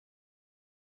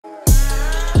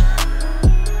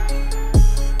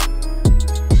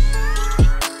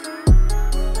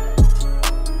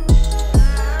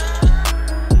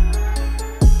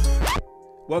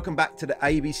Welcome back to the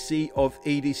ABC of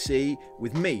EDC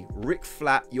with me, Rick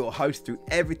Flat, your host through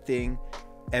everything,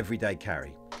 everyday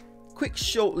carry. Quick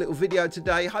short little video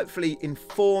today, hopefully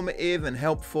informative and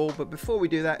helpful. But before we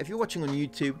do that, if you're watching on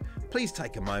YouTube, please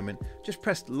take a moment, just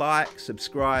press like,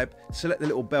 subscribe, select the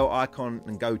little bell icon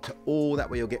and go to all. That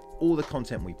way you'll get all the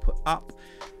content we put up.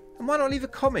 And why not leave a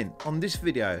comment on this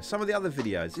video, some of the other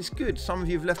videos? It's good. Some of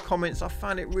you have left comments. I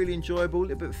found it really enjoyable. A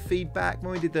little bit of feedback.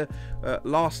 When we did the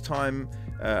last time,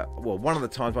 well, one of the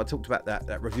times I talked about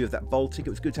that review of that Baltic,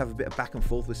 it was good to have a bit of back and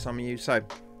forth with some of you. So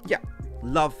yeah,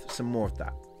 love some more of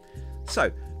that. So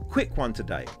quick one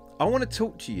today. I want to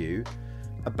talk to you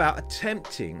about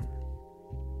attempting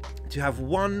to have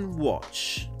one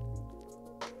watch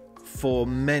for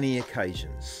many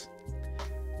occasions.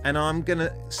 And I'm going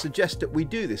to suggest that we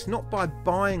do this not by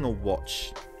buying a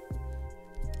watch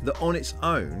that on its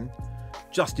own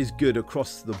just is good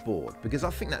across the board, because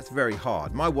I think that's very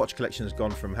hard. My watch collection has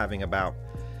gone from having about,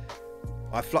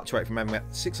 I fluctuate from having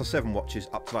about 6 or 7 watches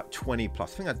up to like 20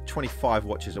 plus. I think I had 25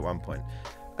 watches at one point,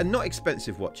 and not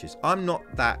expensive watches. I'm not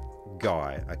that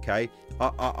guy, okay?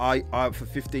 I for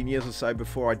 15 years or so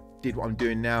before I did what I'm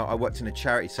doing now, I worked in the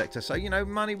charity sector, so you know,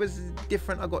 money was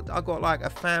different. I got like a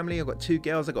family, I got 2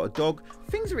 girls, I got a dog.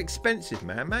 Things are expensive,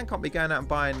 man can't be going out and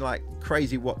buying like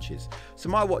crazy watches. So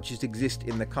my watches exist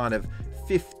in the kind of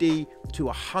 50 to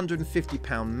 150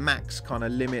 pound max kind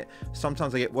of limit.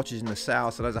 Sometimes I get watches in the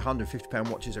sale, so those 150 pound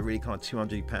watches are really kind of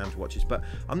 200 pound watches. But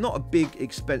I'm not a big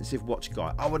expensive watch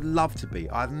guy. I would love to be.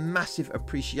 I have massive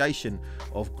appreciation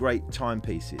of great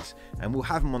timepieces, and we'll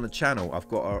have them on the channel. I've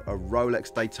got a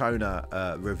Rolex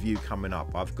Daytona review coming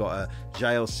up. I've got a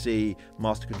JLC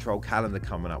Master Control calendar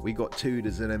coming up. We got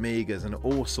Tudors and Omegas and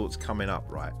all sorts coming up,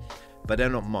 right? But they're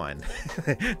not mine.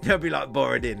 They'll be like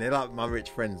borrowed in. They're like my rich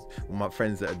friends, or my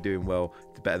friends that are doing well,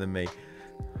 better than me.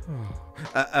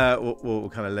 We'll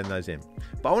kind of lend those in.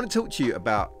 But I want to talk to you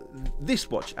about this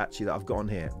watch actually that I've got on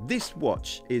here. This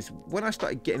watch is, when I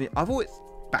started getting it, I've always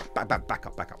back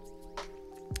up.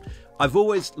 I've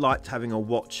always liked having a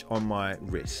watch on my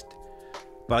wrist,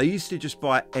 but I used to just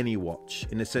buy any watch,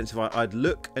 in the sense of I'd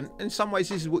look, and in some ways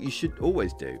this is what you should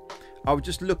always do. I would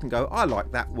just look and go, I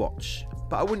like that watch,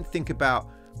 but I wouldn't think about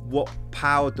what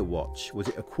powered the watch. Was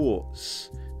it a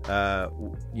quartz?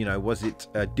 You know, was it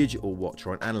a digital watch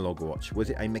or an analog watch?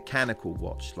 Was it a mechanical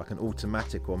watch, like an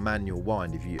automatic or manual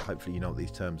wind? If you, hopefully you know what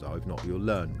these terms are. If not, you'll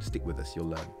learn. Stick with us, you'll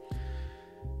learn.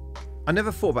 I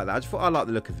never thought about that. I just thought I liked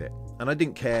the look of it, and I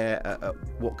didn't care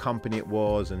what company it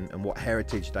was and what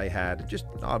heritage they had. Just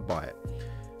I'd buy it.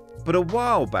 But a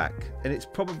while back, and it's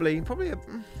probably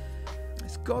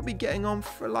it's got to be getting on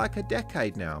for like a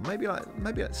decade now, maybe like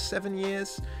 7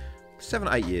 years, 7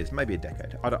 or 8 years, maybe a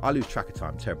decade. I lose track of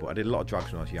time. Terrible. I did a lot of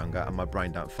drugs when I was younger, and my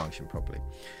brain don't function properly.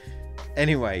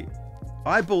 Anyway,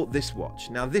 I bought this watch.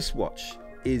 Now this watch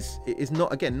is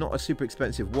not, again, not a super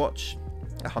expensive watch,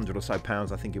 100 or so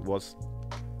pounds I think it was.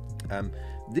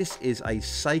 This is a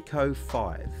Seiko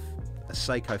 5.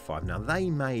 Now they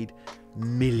made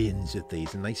millions of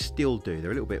these, and they still do.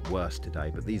 They're a little bit worse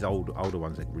today, but these older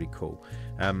ones are really cool.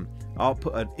 I'll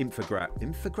put an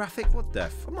infographic. What the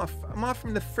f am I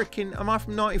from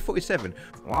 1947?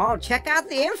 Well, check out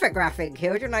the infographic,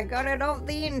 children. I got it off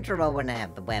the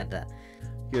interweb.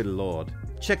 Good lord,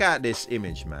 check out this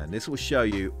image, man. This will show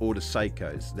you all the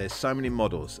Seikos. There's so many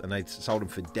models, and they've sold them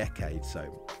for decades,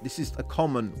 so this is a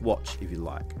common watch, if you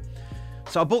like.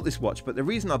 So I bought this watch, but the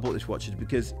reason I bought this watch is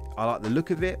because I like the look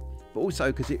of it, but also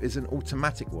because it is an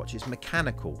automatic watch. It's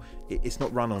mechanical. It's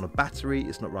not run on a battery.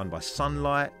 It's not run by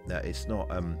sunlight. It's not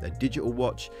a digital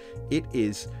watch. It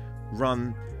is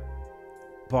run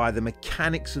by the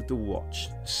mechanics of the watch,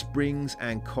 springs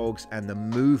and cogs and the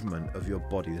movement of your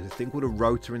body. There's a thing called a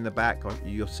rotor in the back.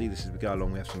 You'll see this as we go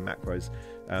along. We have some macros,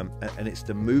 and it's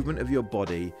the movement of your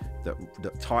body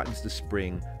that tightens the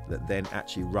spring that then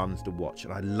actually runs the watch.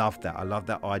 And I love that. I love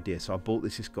that idea. So I bought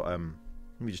this. It's got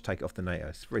let me just take it off the NATO.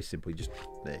 It's very simple. You just,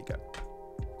 there you go.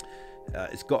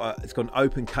 It's got an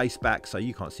open case back, so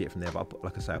you can't see it from there, but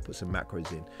like I say, I put some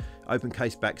macros in. Open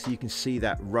case back, so you can see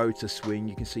that rotor swing.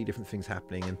 You can see different things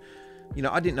happening, and you know,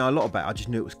 I didn't know a lot about it. I just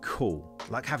knew it was cool,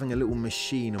 like having a little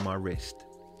machine on my wrist.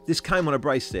 This came on a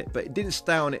bracelet, but it didn't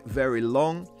stay on it very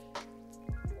long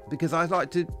because I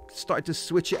started to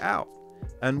switch it out.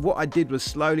 And what I did was,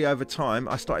 slowly over time,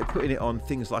 I started putting it on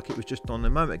things like it was just on a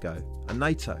moment ago, a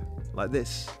NATO, like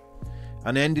this,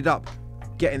 and I ended up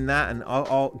getting that, and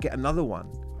I'll get another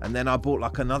one, and then I bought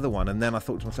like another one, and then I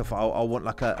thought to myself, I want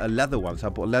like a leather one, so I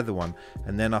bought a leather one,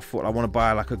 and then I thought I want to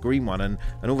buy like a green one, and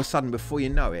all of a sudden, before you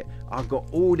know it, I've got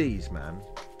all these, man,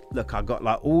 look, I got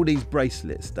like all these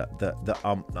bracelets that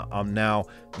I'm now,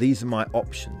 these are my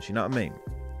options, you know what I mean?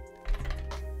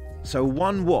 So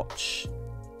one watch,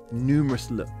 numerous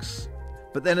looks.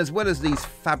 But then as well as these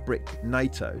fabric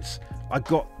NATOs, I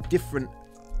got different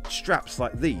straps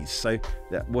like these. So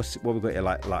what we've got here,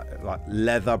 like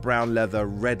leather, brown leather,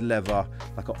 red leather,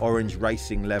 like an orange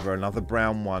racing leather, another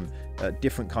brown one,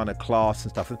 different kind of class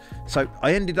and stuff. So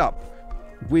I ended up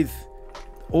with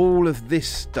all of this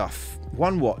stuff,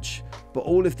 one watch, but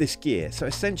all of this gear. So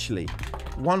essentially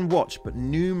one watch, but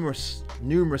numerous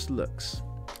looks.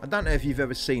 I don't know if you've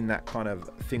ever seen that kind of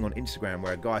thing on Instagram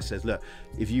where a guy says, look,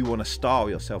 if you want to style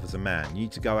yourself as a man, you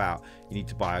need to go out, you need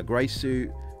to buy a grey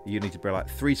suit, you need to buy like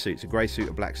 3 suits, a grey suit,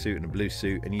 a black suit and a blue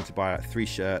suit, and you need to buy like 3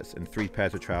 shirts and 3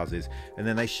 pairs of trousers, and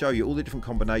then they show you all the different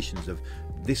combinations of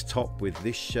this top with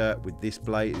this shirt with this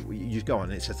blazer. You just go on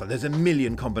and it says like, there's a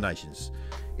million combinations.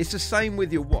 It's the same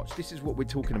with your watch. This is what we're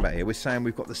talking about here. We're saying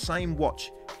we've got the same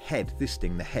watch head, this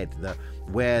thing, the head,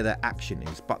 where the action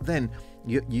is, but then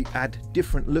you add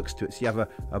different looks to it. So you have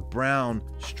a brown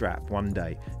strap one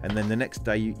day, and then the next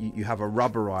day you have a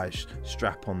rubberized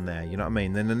strap on there, you know what I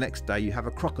mean? Then the next day you have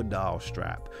a crocodile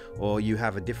strap, or you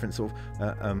have a different sort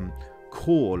of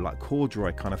like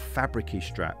corduroy kind of fabricy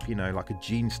strap, you know, like a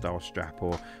jean style strap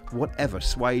or whatever,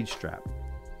 suede strap.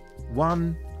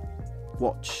 One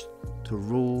watch to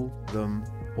rule them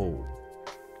all.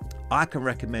 I can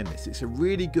recommend this. It's a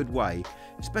really good way,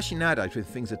 especially nowadays when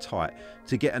things are tight,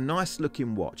 to get a nice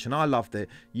looking watch. And I love that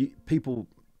people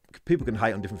can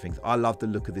hate on different things. I love the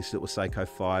look of this little Seiko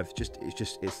 5.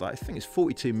 It's like, I think it's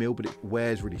 42mm, but it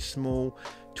wears really small.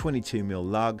 22mm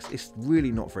lugs. It's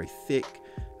really not very thick.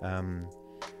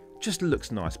 Just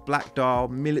looks nice. Black dial,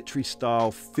 military style,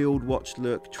 field watch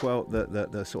look.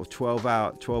 The sort of 12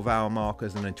 hour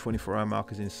markers and then 24-hour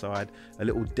markers inside. A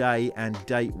little day and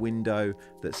date window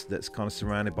that's kind of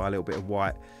surrounded by a little bit of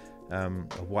white. A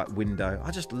white window. I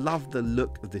just love the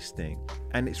look of this thing,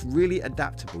 and it's really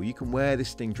adaptable. You can wear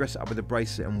this thing, dress it up with a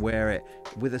bracelet, and wear it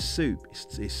with a suit.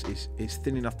 It's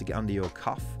thin enough to get under your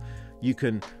cuff. You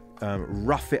can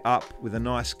rough it up with a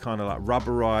nice kind of like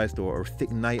rubberized or a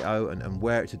thick NATO and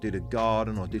wear it to do the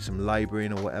garden or do some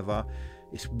labouring or whatever.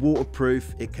 It's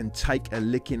waterproof. It can take a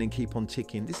licking and keep on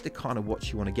ticking. This is the kind of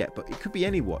watch you want to get, but it could be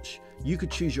any watch. You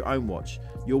could choose your own watch.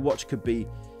 Your watch could be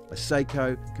a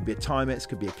Seiko, it could be a Timex, it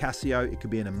could be a Casio, it could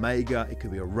be an Omega, it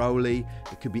could be a Rolly,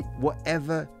 it could be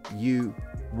whatever you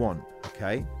want,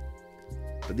 okay?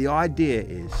 But the idea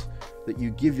is that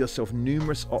you give yourself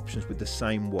numerous options with the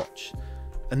same watch.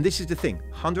 And this is the thing,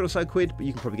 100 or so quid, but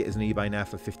you can probably get it on eBay now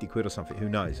for 50 quid or something, who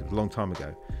knows, it was a long time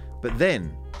ago. But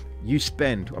then you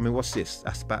spend, I mean, what's this?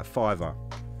 That's about a fiver.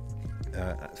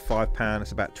 That's £5,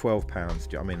 it's about £12. Do you know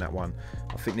what I mean, that one?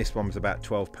 I think this one was about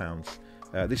 £12.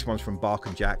 This one's from Bark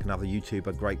and Jack, another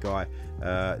YouTuber, great guy.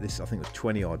 This I think was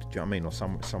 20 odd, do you know what I mean, or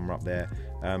somewhere up there.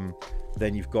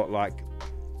 Then you've got like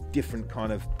different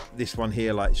kind of, this one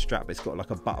here, like strap, it's got like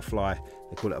a butterfly,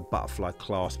 they call it a butterfly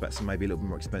clasp, that's maybe a little bit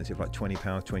more expensive, like £20,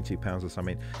 £22 or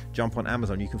something. Jump on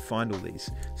Amazon, you can find all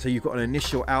these. So you've got an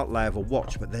initial outlay of a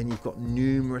watch, but then you've got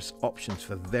numerous options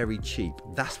for very cheap.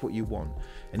 That's what you want.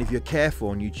 And if you're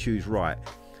careful and you choose right,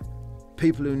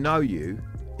 people who know you,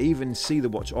 even see the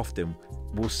watch often,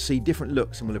 will see different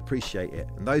looks and will appreciate it,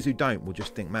 and those who don't will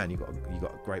just think, man, you got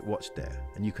a great watch there,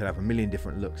 and you could have a million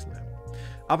different looks now.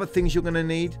 Other things you're going to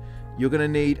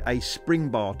need a spring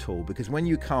bar tool, because when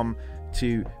you come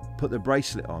to put the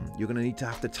bracelet on, you're going to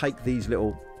have to take these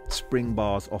little spring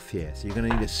bars off here, so you're going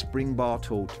to need a spring bar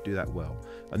tool to do that well,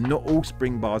 and not all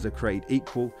spring bars are created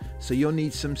equal, so you'll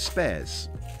need some spares.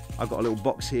 I've got a little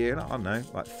box here, I don't know,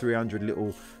 like 300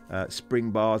 little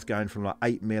spring bars going from like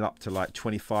 8mm up to like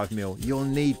 25mm. You'll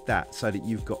need that so that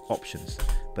you've got options.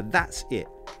 But that's it.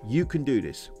 You can do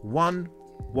this. One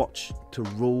watch to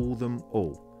rule them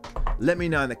all. Let me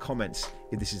know in the comments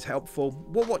if this is helpful.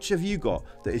 What watch have you got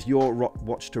that is your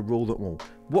watch to rule them all?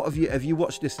 What have you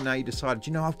watched this and now you decided,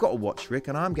 you know, I've got a watch, Rick,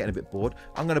 and I'm getting a bit bored.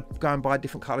 I'm going to go and buy a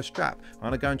different colour strap. I'm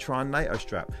going to go and try a NATO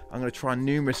strap. I'm going to try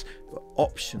numerous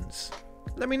options.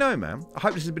 Let me know, man. I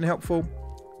hope this has been helpful.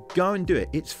 Go and do it.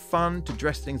 It's fun to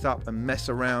dress things up and mess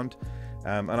around.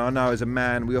 And I know as a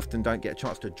man, we often don't get a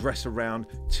chance to dress around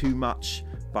too much,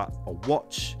 but a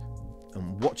watch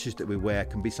and watches that we wear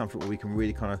can be something where we can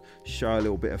really kind of show a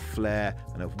little bit of flair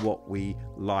and of what we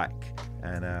like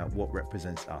and what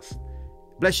represents us.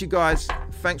 Bless you guys.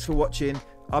 Thanks for watching.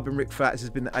 I've been Rick Flat. This has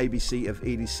been the ABC of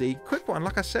EDC. Quick one,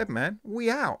 like I said, man. We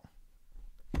out.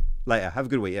 Later. Have a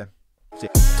good week, yeah? See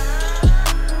ya.